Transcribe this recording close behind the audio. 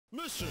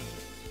Mission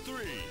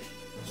 3,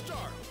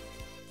 start.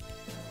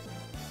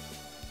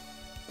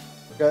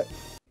 Okay.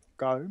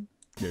 Go.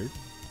 Dude.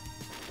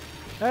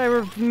 Hey,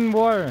 we're in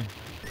water.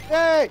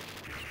 Hey!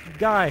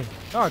 Guy.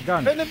 Oh,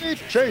 gun. Enemy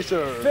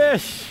chaser!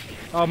 Fish!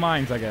 Oh,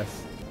 mines, I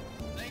guess.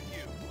 Thank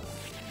you.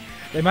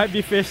 They might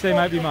be fish, they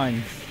might be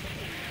mines.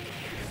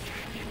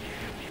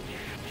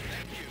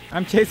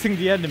 I'm chasing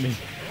the enemy.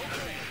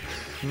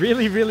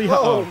 Really, really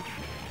hard. Oh.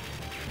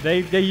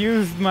 They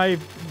used my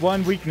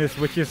one weakness,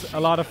 which is a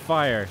lot of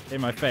fire in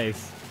my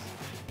face.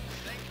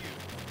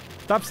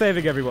 Stop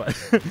saving everyone.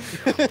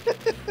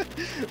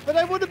 But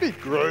I want to be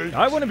great!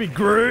 I want to be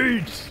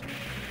great!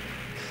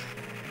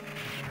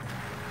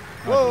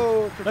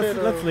 Whoa!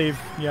 Let's leave,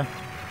 yeah.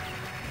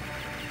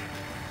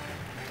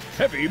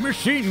 Heavy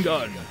machine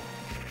gun!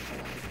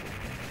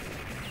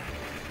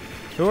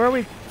 Who are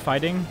we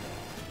fighting?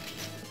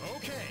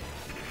 Okay.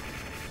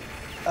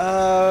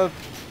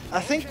 I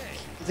think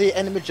the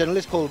enemy general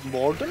is called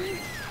Morden.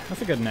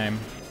 That's a good name.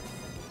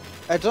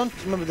 I don't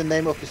remember the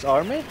name of his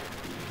army.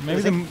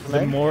 Maybe the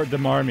Marmy.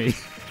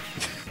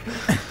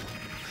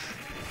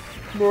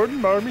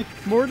 Morden Marmy.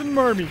 Morden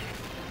Marmy.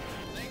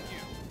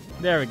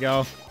 There we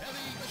go.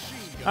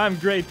 I'm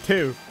great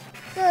too.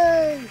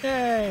 Yay!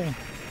 Yay!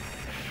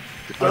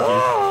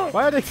 Oh,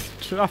 why are they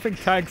dropping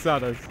tanks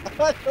on us?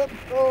 I don't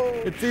know.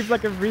 It seems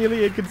like a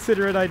really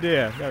inconsiderate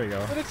idea. There we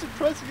go. But it's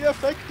impressively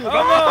effective.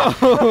 Oh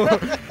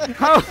no!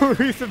 How are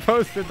we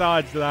supposed to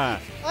dodge that?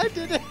 I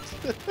did it!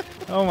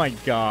 Oh my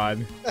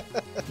god.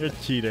 You're a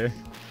cheater.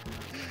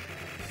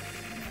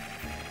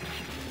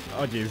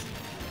 Oh jeez.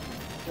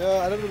 Yeah,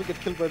 I don't want to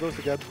get killed by those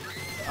again.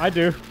 I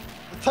do.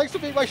 Thanks for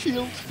being my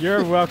shield.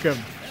 You're welcome.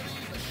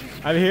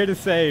 I'm here to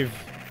save.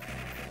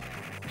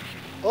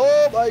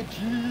 Oh my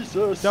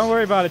Jesus! Don't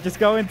worry about it. Just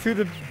go into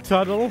the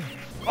tunnel.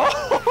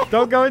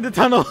 Don't go in the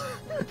tunnel.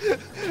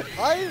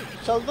 I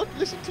shall not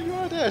listen to your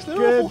ideas. They're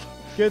Good. awful.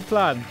 Good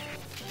plan.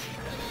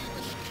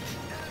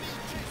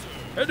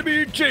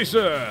 Enemy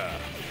chaser.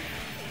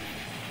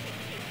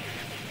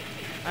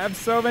 I have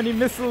so many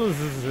missiles.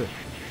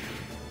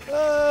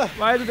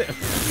 Why did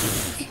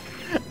it?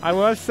 I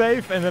was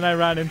safe and then I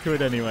ran into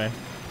it anyway.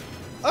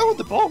 I want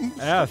the bombs.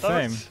 Yeah,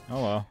 same.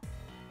 Oh well.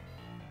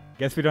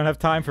 Guess we don't have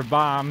time for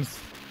bombs.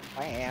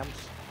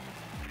 Bams.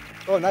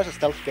 Oh, nice a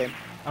stealth game.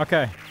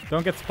 Okay,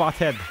 don't get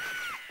spotted.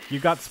 You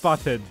got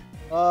spotted.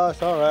 Oh,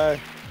 it's alright.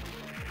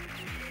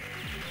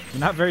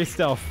 You're not very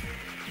stealth.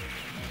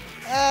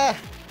 I'm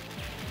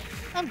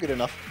good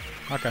enough.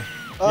 Okay.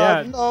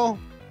 Yeah. No.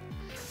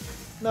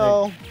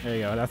 No. There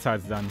you go. That's how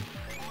it's done.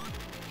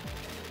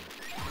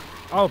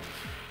 Oh.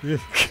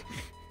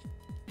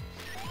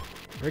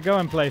 We're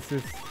going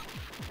places.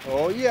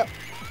 Oh, yeah.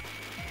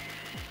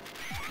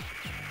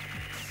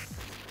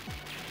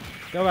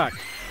 Go back.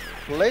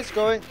 Place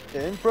going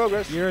in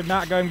progress. You're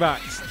not going back.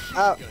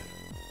 Ow.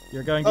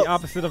 You're going the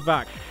opposite of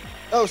back.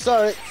 Oh,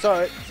 sorry.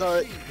 Sorry.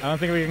 I don't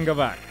think we can go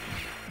back.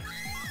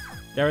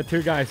 There were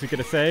two guys we could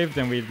have saved,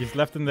 and we just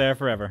left them there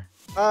forever.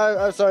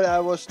 I'm sorry. I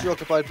was too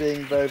occupied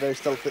being very, very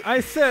stealthy. I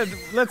said,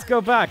 let's go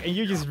back, and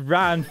you just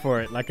ran for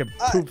it like a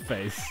poop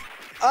face.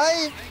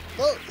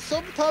 Well,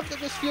 sometimes I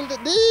just feel the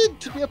need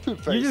to be a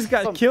poop face. You just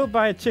got killed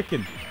by a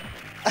chicken.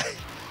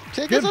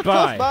 Chickens are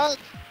Goodbye. tough, man.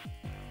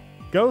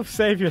 Go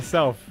save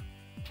yourself.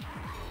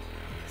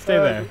 Stay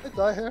there. Did I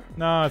die here?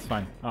 No, it's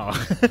fine. Oh.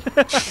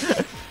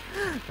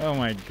 Oh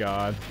my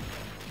god.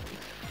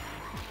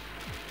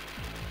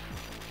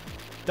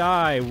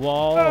 Die,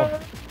 wall. How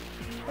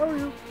are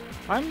you?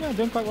 I'm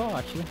doing quite well,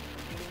 actually.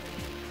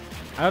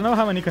 I don't know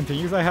how many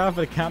continues I have,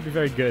 but it can't be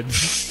very good.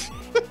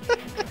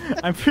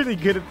 I'm pretty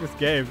good at this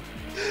game.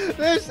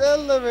 There's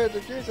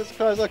elevator. Jesus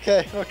Christ.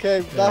 Okay.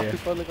 That we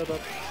finally got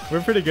up.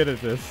 We're pretty good at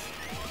this.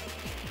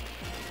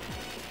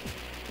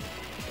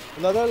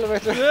 Another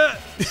elevator.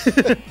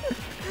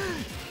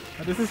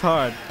 This is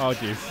hard. Oh,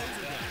 jeez.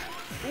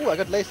 Ooh, I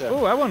got laser.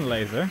 Oh, I want a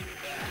laser.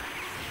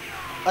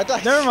 I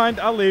died. Never mind,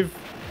 I'll leave.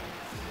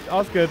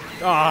 All's good.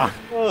 Ah,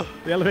 Oh.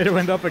 the elevator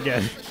went up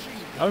again.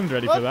 I wasn't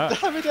ready for that.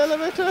 Damn it,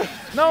 elevator.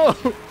 No!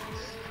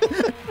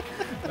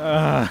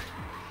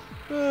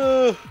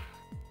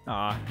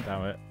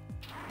 Damn it.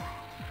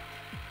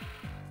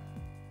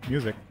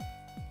 Music.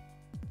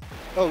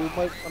 Oh, we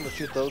might. I'm gonna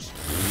shoot those.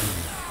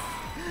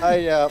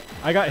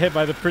 I got hit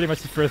by pretty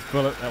much the first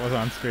bullet that was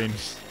on screen.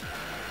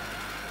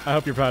 I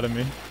hope you're proud of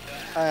me.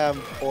 I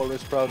am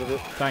always proud of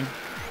it.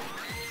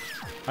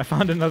 I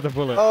found another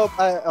bullet. Oh,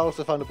 I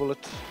also found a bullet.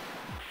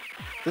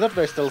 They're not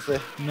very stealthy.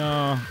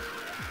 No.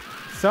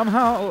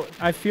 Somehow,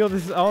 I feel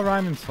this is all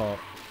Ryman's fault.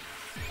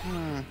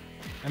 I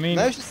mean...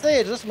 Now you should say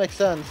it doesn't make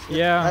sense.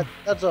 Yeah.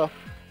 That's all.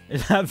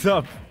 It adds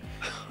up.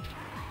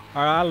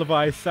 Our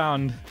alibi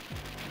sound.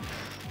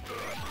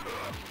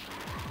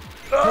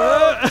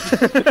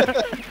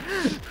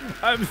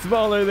 I'm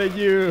smaller than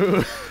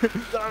you.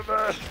 Damn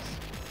it.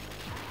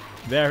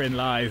 Therein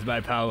lies my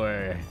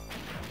power.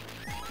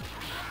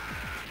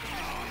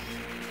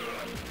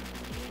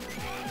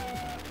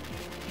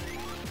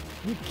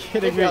 You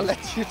kidding me? I'll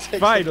let you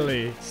take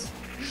Finally.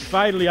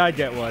 Finally I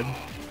get one.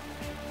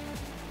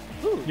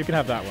 Ooh. You can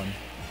have that one.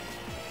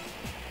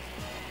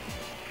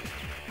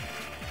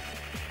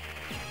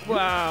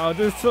 Wow,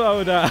 the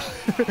slowdown.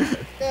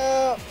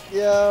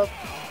 Yeah.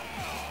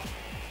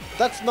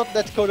 That's not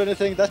netcode or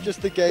anything, that's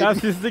just the game.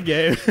 That's just the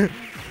game.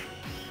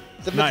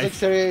 The Metal Slug nice.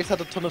 series had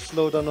a ton of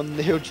slowdown on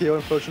Neo Geo,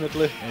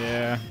 unfortunately.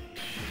 Yeah.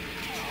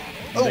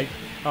 Oh.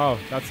 Oh,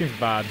 that seems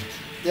bad.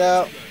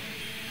 Yeah.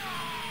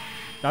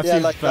 That Yeah,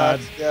 seems like bad.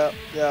 that.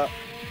 Yeah.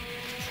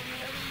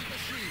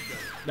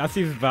 That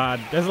seems bad.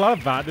 There's a lot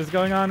of badness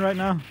going on right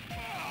now.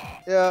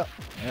 Yeah.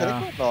 Can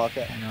Yeah. it go? No,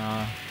 okay.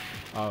 No.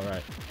 All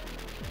right.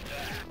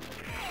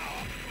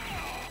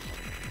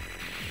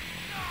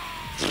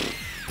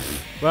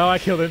 Well, I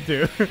killed him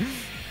too.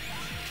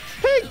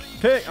 Pig!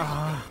 Pig.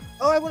 Oh,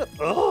 Oh, I wanted.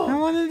 I Oh,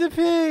 wanted the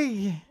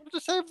pig. I wanted to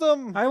save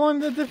them. I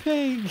wanted the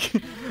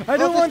pig. I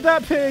don't want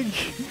that pig.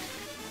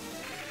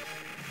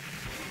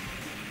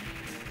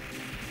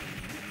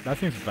 That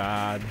seems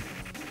bad.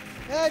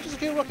 Yeah, just a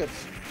few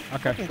rockets.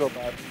 Okay. Can go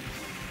bad.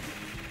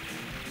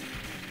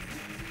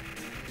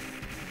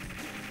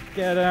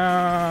 Get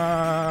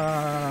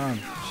on.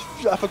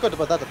 I forgot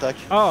about that attack.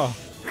 Oh.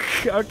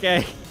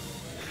 Okay.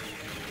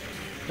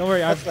 Don't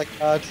worry, That's like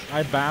bad.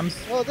 I bams.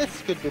 Oh,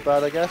 this could be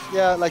bad, I guess.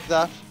 Yeah, like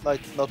that.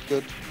 Like, not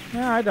good.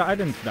 Yeah, I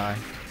didn't die.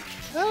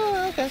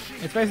 Oh, okay.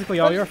 It's basically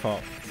all your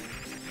fault.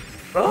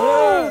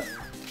 Oh!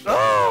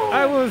 Oh!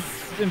 I was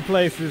in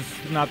places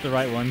not the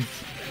right ones.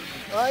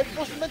 I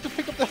wasn't meant to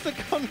pick up the other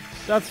gun.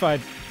 That's fine.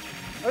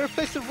 I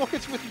replaced the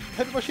rockets with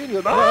heavy machine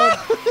gun.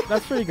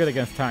 That's pretty good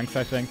against tanks,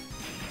 I think.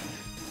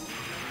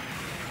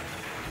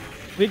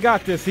 We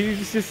got this.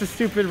 He's just a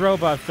stupid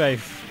robot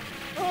face.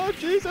 Oh,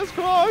 Jesus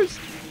Christ!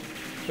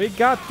 We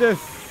got this.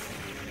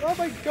 Oh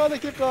my god, I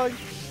keep dying.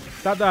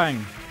 Stop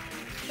dying.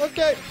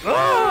 Okay.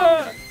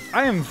 I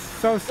am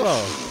so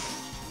slow.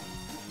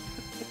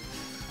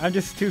 I'm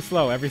just too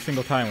slow every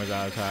single time with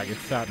that attack. It's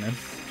sadness.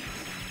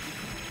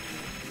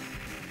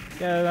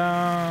 Get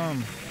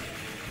him.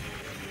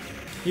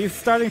 He's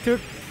starting to...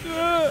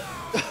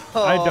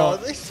 I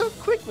don't... He's so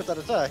quick with that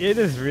attack. It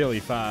is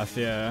really fast,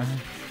 yeah.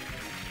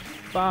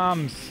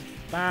 Bombs.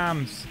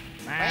 Bams.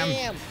 Bam.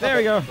 Bam. There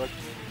we Okay. go.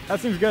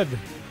 That seems good.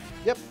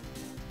 Yep.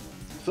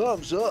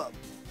 Thumbs up.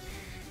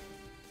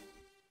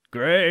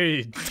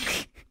 Great.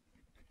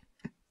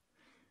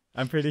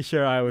 I'm pretty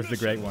sure I was the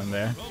great one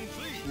there.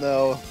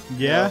 No.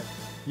 Yeah?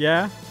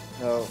 Yeah?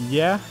 No.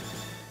 Yeah?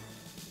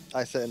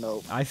 I say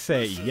no. I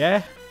say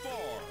yeah.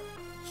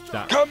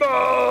 That. Come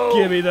on!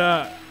 Give me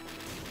that.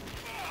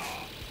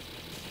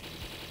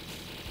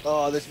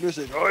 Oh, this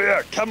music. Oh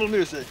yeah, Camel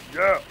music.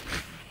 Yeah.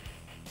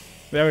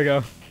 There we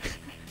go.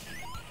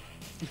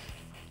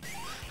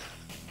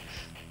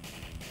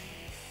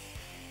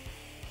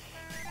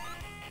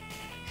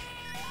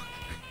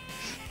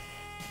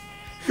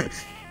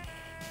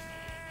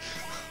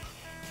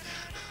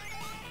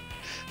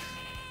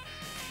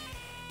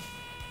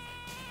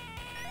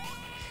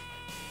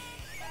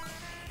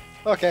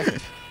 Okay.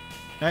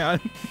 Hang on.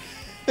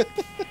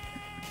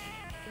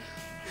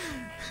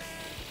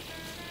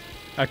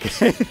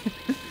 Okay.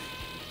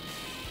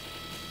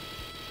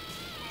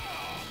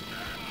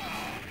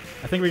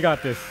 I think we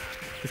got this.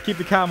 Just keep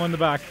the camel in the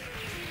back.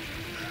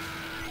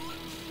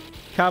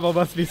 Camel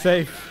must be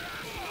safe.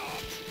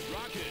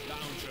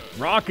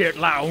 Rocket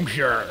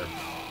launcher.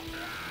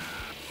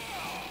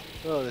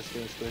 Oh, this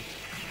game's quick.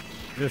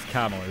 This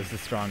camel is the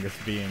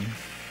strongest being.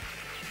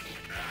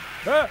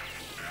 Ah!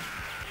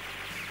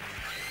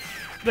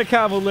 The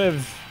camel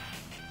lives.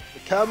 The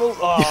camel.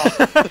 Oh.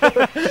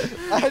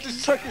 I had to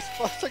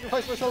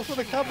sacrifice myself for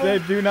the camel. They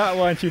do not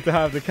want you to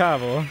have the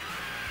camel.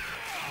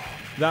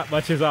 That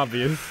much is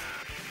obvious.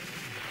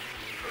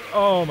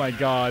 Oh my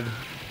god.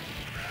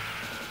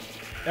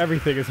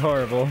 Everything is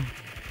horrible.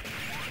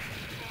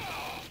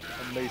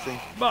 Amazing.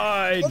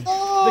 Mine!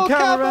 Oh, the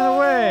camel ran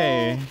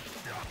away!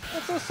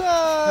 That's so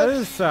sad. That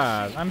is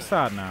sad. I'm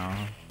sad now.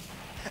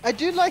 I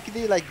do like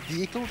the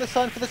vehicle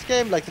design for this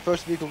game. Like the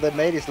first vehicle they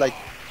made is like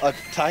a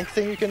tank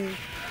thing you can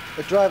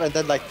drive, and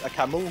then like a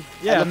camel.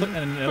 Yeah, elephant. and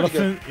an Pretty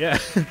elephant. Yeah.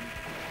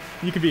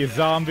 You can be a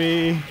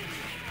zombie.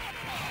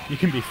 You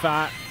can be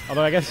fat.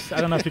 Although I guess I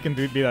don't know if you can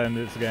be that in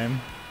this game.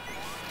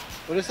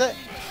 What is it?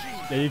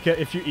 Yeah, you can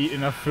if you eat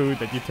enough food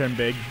that you turn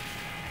big.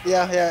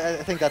 Yeah,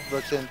 I think that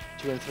works in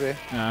 2 and 3.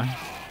 Yeah.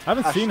 I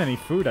haven't seen any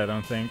food, I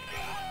don't think.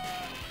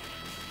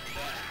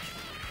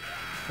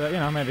 But you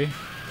know, maybe.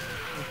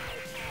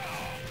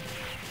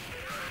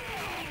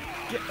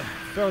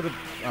 Throw the.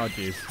 Oh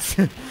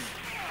jeez.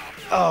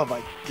 Oh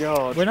my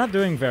god. We're not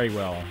doing very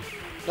well.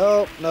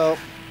 No. No.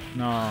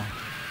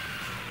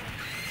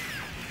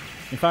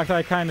 In fact,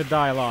 I kind of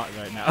die a lot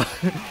right now.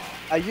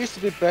 I used to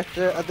be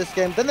better at this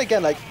game. Then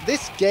again, like,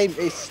 this game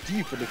is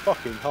stupidly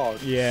fucking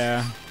hard.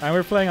 Yeah, and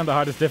we're playing on the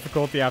hardest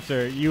difficulty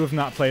after you have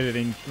not played it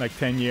in like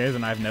 10 years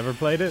and I've never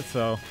played it,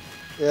 so...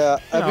 Yeah,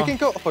 You we know. can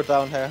go up or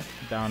down here.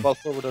 Down. Well,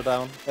 forward or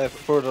down.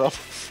 Further up.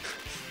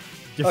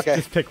 Okay.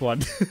 Just pick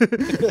one.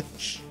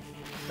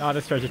 Oh,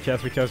 this treasure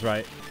chest, we chose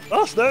right.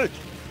 Oh, snake!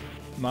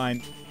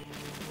 Mine.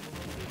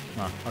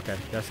 Oh, okay,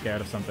 they're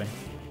scared of something.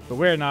 But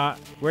we're not.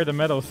 We're the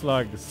Metal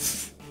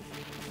Slugs.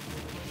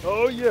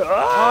 Oh, yeah!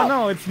 Ah! Oh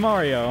no, it's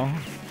Mario.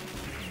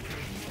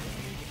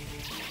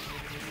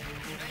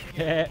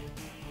 Yeah.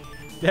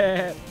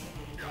 Yeah.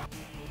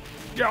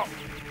 Yo.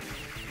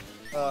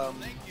 Um,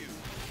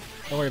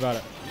 Don't worry about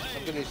it.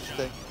 I'm gonna use this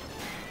thing.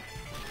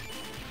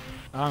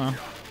 I don't know.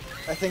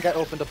 I think I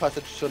opened a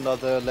passage to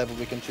another level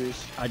we can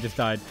choose. I just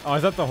died. Oh,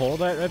 is that the hole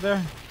right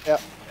there? Yeah.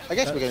 I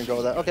guess we're gonna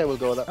go there. Okay, we'll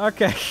go there.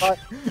 Okay. Bye.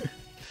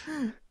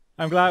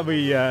 I'm glad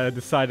we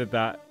decided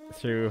that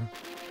through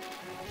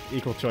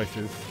equal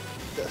choices.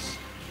 Yes.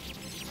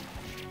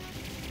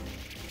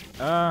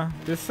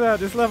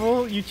 This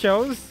level you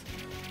chose.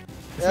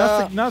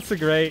 It's not so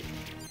great.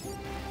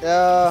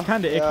 Yeah. It's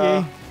kind of yeah,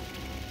 icky.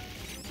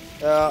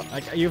 Yeah.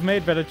 Like you've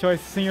made better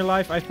choices in your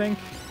life, I think,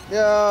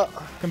 Yeah.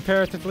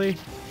 comparatively.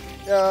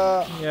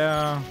 Yeah.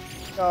 Yeah.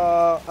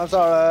 I'm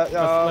sorry.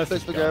 Yeah. Let's Please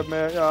just forgive me.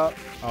 Yeah.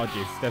 Oh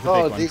jeez, there's a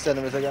Oh, big one. these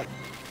enemies again.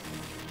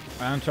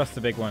 I don't trust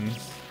the big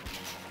ones.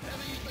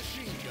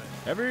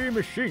 Heavy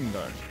machine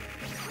gun.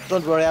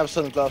 Don't worry, I have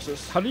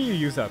sunglasses. How do you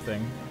use that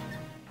thing?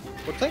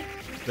 What thing?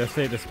 The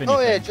spinny Oh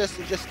yeah,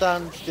 thing. just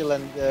stand still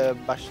and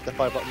mash the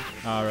fire button.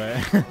 All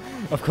right.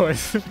 Of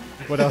course.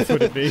 What else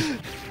would it be?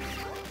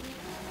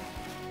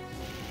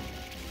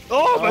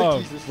 Oh my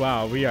Oh, Jesus!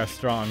 wow, we are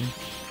strong.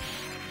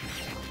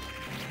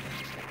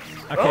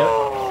 Okay,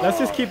 let's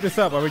just keep this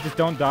up, or we just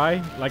don't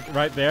die, like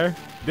right there.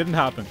 Didn't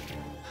happen.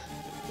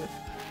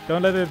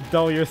 Don't let it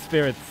dull your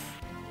spirits.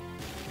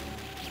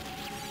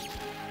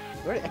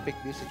 Very epic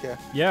music here.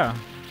 Yeah,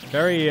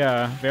 very,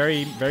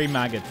 very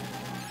maggot.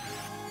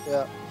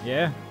 Yeah.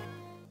 Yeah.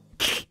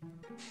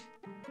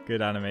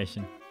 Good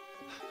animation.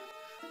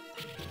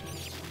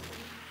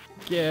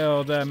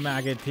 Kill the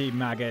maggoty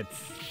maggots.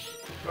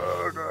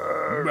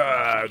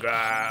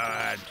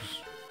 Maggots.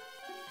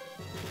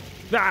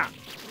 Ah!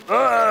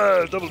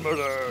 Double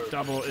murder!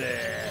 Double.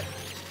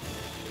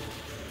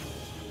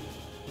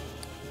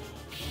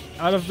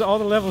 Out of all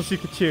the levels you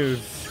could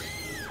choose,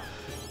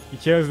 you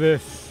chose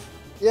this.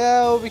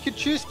 Yeah, well, we could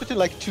choose between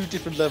like 2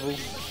 different levels.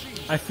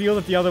 I feel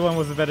that the other one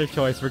was a better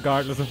choice,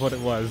 regardless of what it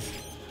was.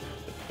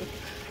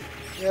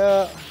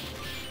 Yeah.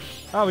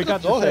 Oh, we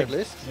got the doll thing. at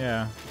least.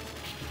 Yeah.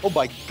 Oh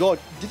my god,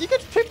 did you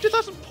get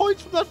 50,000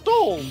 points from that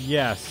doll?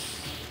 Yes.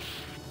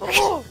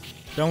 Oh,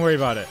 Don't worry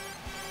about it.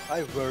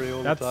 I worry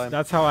all the time.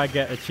 That's how I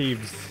get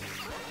achieves.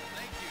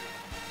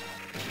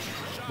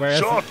 Whereas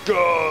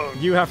Shotgun!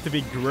 you have to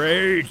be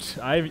great.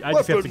 I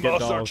just have to get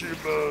dolls.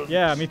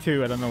 Yeah, me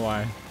too. I don't know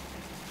why.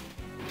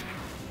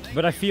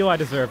 But I feel I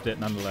deserved it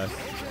nonetheless.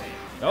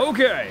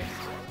 Okay.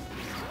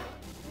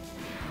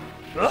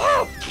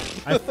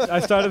 I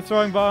started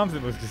throwing bombs.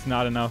 It was just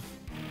not enough.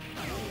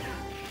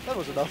 That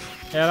was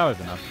enough. Yeah, that was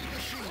enough.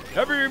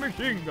 Heavy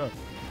machine gun.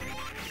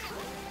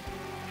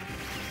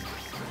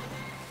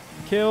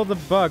 Kill the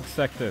bug,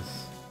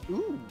 Sectus.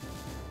 Ooh.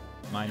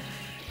 Mine.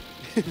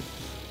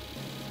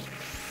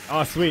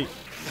 Oh, sweet.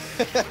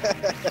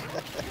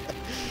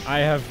 I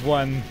have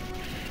won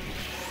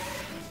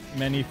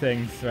many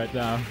things right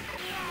now.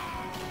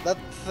 That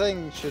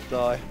thing should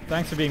die.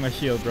 Thanks for being my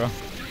shield, bro.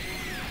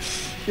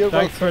 You're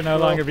Thanks for welcome, no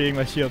bro. longer being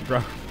my shield,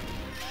 bro.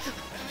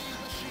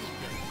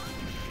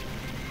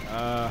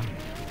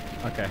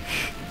 Okay.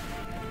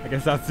 I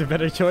guess that's a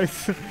better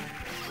choice.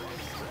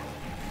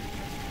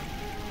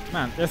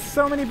 Man, there's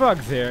so many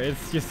bugs here.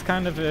 It's just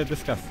kind of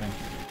disgusting.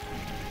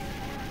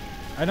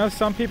 I know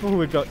some people who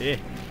would go, eh.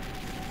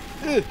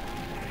 Ugh.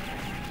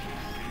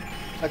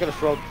 I got a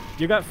frog.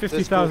 You got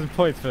 50,000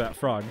 points for that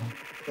frog.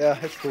 Yeah,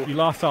 it's cool. You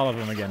lost all of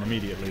them again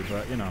immediately,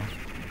 but you know.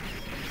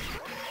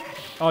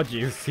 Oh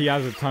jeez, he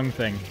has a tongue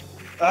thing.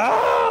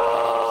 Ah!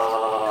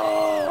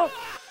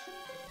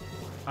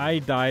 I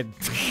died.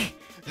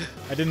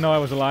 I didn't know I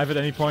was alive at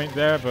any point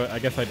there, but I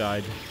guess I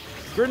died.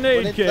 Grenade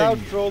When in King! doubt,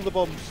 throw the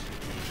bombs.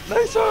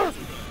 Laser!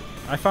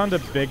 I found a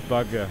big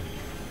bug.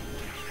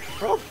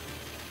 Frog!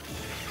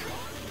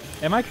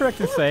 Am I correct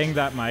in saying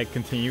that my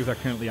continues are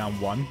currently on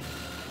 1?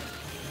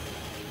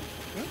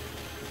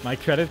 My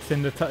credits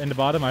in the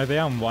bottom, are they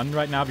on 1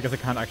 right now? Because I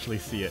can't actually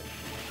see it.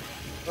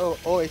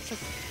 Oh, it's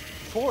just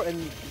 4 and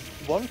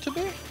 1 to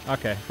me?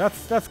 Okay,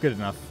 that's good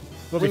enough.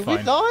 We'll Will be fine.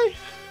 we die?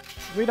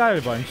 We died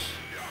a bunch.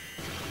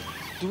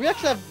 Do we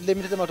actually have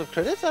limited amount of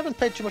credits? I haven't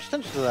paid too much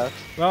attention to that.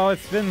 Well, it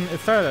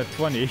started at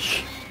 20.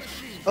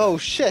 Oh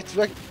shit,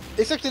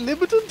 it's actually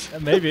limited?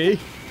 Maybe.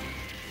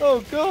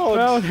 Oh god!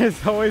 Well,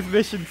 there's always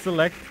mission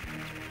select.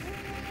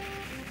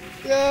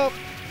 Yeah,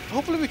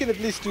 hopefully we can at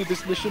least do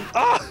this mission.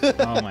 Ah!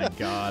 Oh my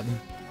god.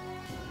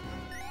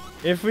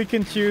 If we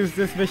can choose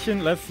this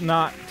mission, let's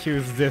not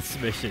choose this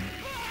mission.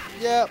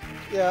 Yeah.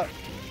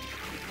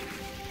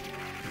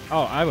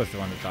 Oh, I was the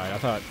one that died. I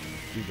thought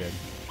you did.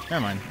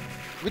 Never mind.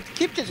 We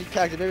keep changing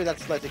character, maybe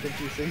that's slightly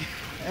confusing.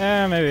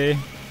 Maybe.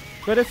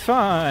 But it's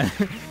fun.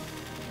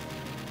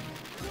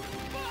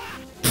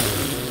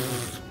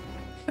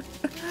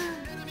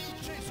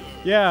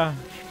 Yeah.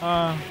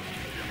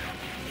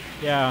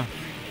 Yeah.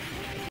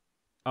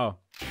 Oh.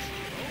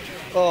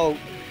 Oh,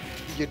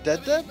 you're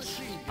dead?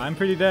 I'm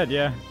pretty dead,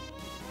 yeah.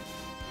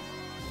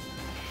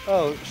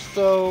 Oh,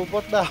 so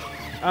what now?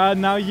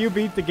 Now you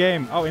beat the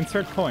game. Oh,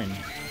 insert coin.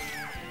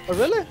 Oh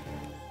really?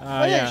 Oh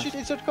yeah, yeah. you should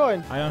insert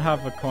coin. I don't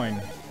have a coin.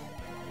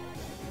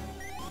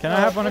 Can I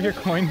have one of your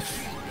coins?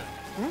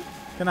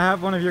 Can I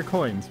have one of your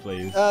coins,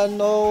 please?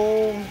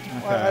 No.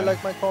 Okay. I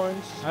like my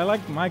coins. I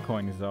like my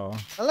coins though.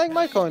 I like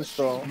my coins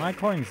though. My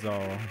coins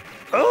though.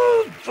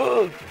 Oh,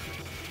 fuck.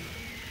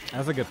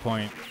 That's a good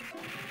point.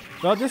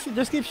 Well,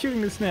 just keep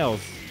shooting the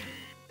snails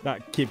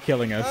that keep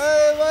killing us.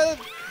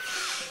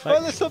 Why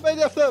there's so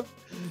many of them?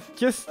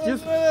 Just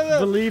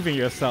believe in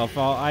yourself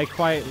while I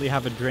quietly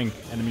have a drink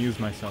and amuse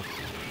myself.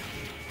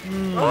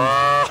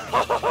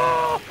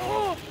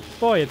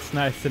 Boy, it's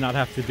nice to not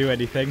have to do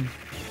anything.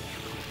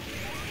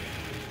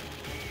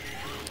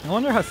 I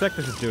wonder how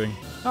Sectus is doing.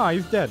 Oh,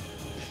 he's dead.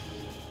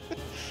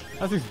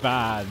 That seems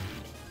bad.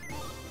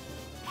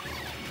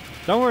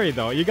 Don't worry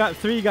though, you got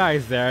 3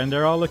 guys there and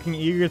they're all looking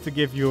eager to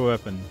give you a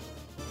weapon.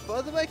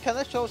 By the way, can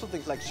I show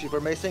something like super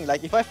amazing?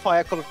 Like if I fire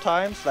a couple of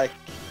times, like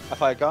I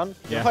fire a gun,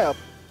 yeah. if I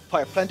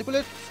fire plenty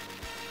bullets,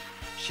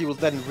 she will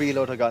then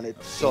reload her gun.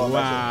 It's so amazing.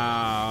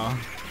 Wow.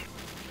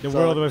 The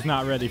world was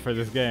not ready for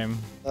this game.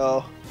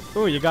 Oh.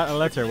 Ooh, you got a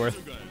letter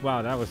worth...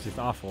 Wow, that was just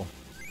awful.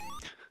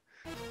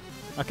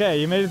 Okay,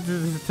 you made it to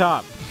the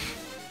top.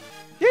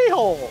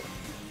 Yee-haw!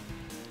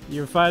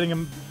 You're fighting a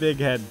big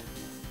head.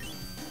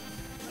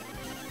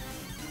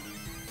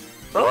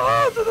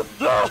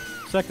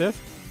 Check this.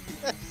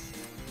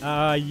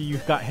 Yes. You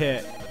got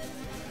hit.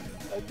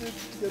 I did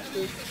get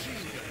this.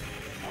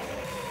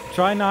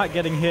 Try not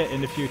getting hit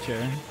in the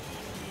future.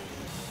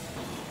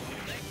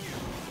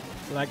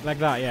 Like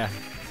that, yeah.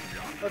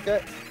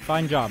 Okay.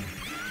 Fine job.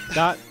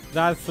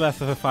 That's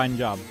less of a fine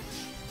job.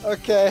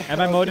 Okay.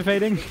 Am I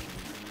motivating?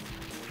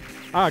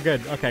 Ah,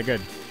 good. Okay, good.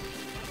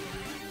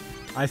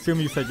 I assume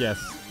you said yes.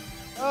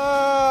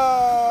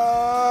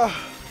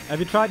 Have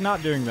you tried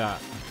not doing that?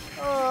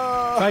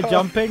 Try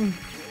jumping.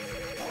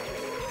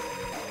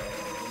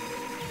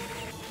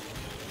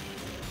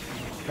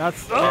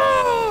 That's...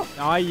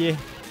 Ah, yeah.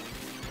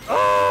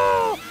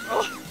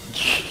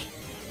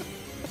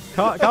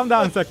 Calm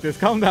down, Sectus.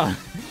 Calm down.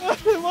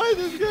 Why is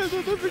this game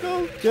so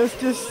difficult?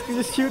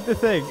 Just shoot the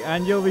thing,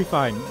 and you'll be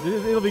fine.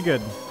 It'll be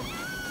good.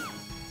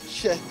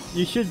 Shit.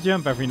 You should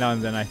jump every now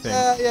and then, I think.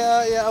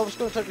 Yeah. I was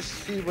gonna try to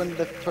see when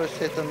the first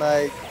hit, and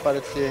I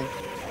started seeing.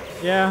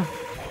 Yeah.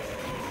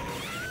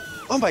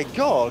 Oh my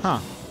god. Huh.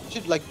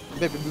 Should like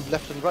maybe move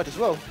left and right as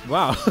well.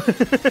 Wow.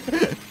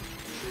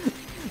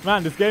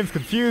 Man, this game's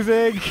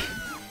confusing.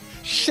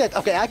 Shit.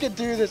 Okay, I can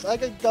do this. I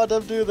can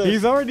goddamn do this.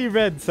 He's already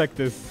red,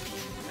 Sectus.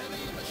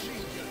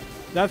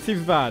 That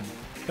seems bad.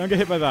 Don't get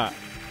hit by that.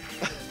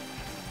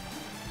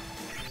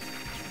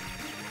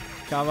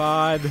 Come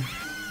on.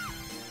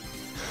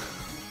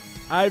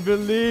 I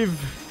believe.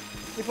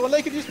 If only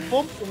I could just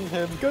bump on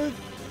him. Good.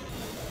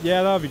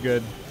 Yeah, that'll be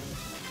good.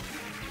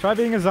 Try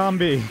being a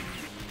zombie.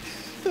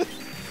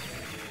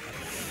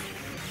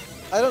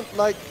 I don't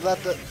like that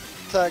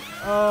attack.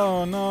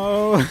 Oh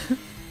no.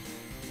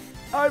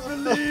 I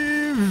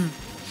believe.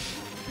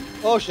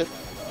 Oh shit.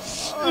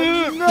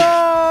 Oh,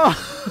 no.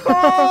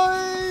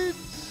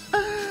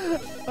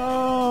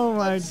 Oh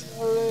my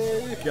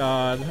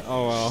god.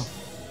 Oh well.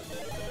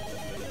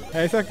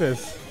 Hey,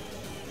 Sectus.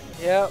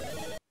 Yeah.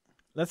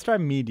 Let's try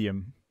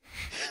medium.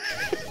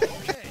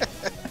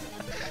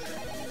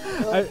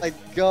 Oh my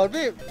god,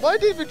 wait, why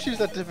did you choose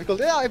that difficult?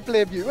 Yeah, I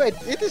blame you. Wait,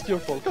 it is your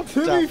fault. Come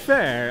To down. be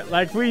fair,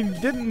 like we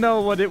didn't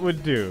know what it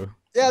would do.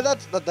 Yeah,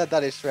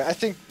 that is fair. I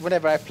think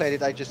whenever I played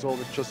it, I just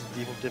always chose the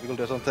default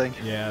difficulty or something.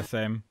 Yeah,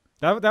 same.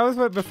 That was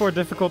what before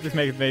difficulties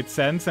made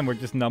sense and were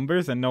just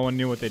numbers and no one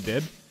knew what they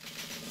did.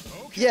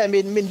 Yeah, I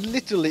mean,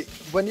 literally,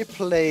 when you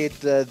played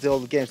the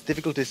old games,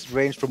 difficulties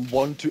range from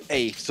 1 to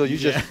 8, so you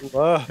just...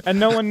 And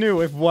no one knew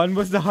if 1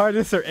 was the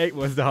hardest or 8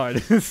 was the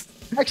hardest.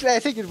 Actually, I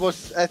think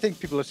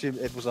people assumed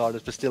it was the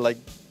hardest, but still, like,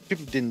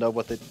 people didn't know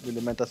what it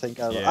really meant, I think.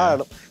 I don't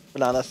know.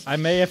 Bananas. I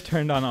may have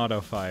turned on auto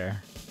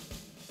fire.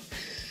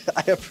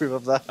 I approve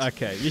of that.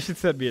 Okay, you should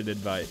send me an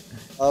invite.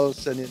 I'll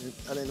send you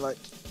an invite.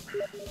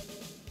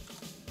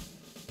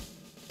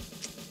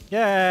 Yay!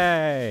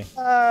 Hey.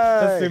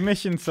 Let's do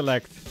mission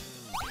select.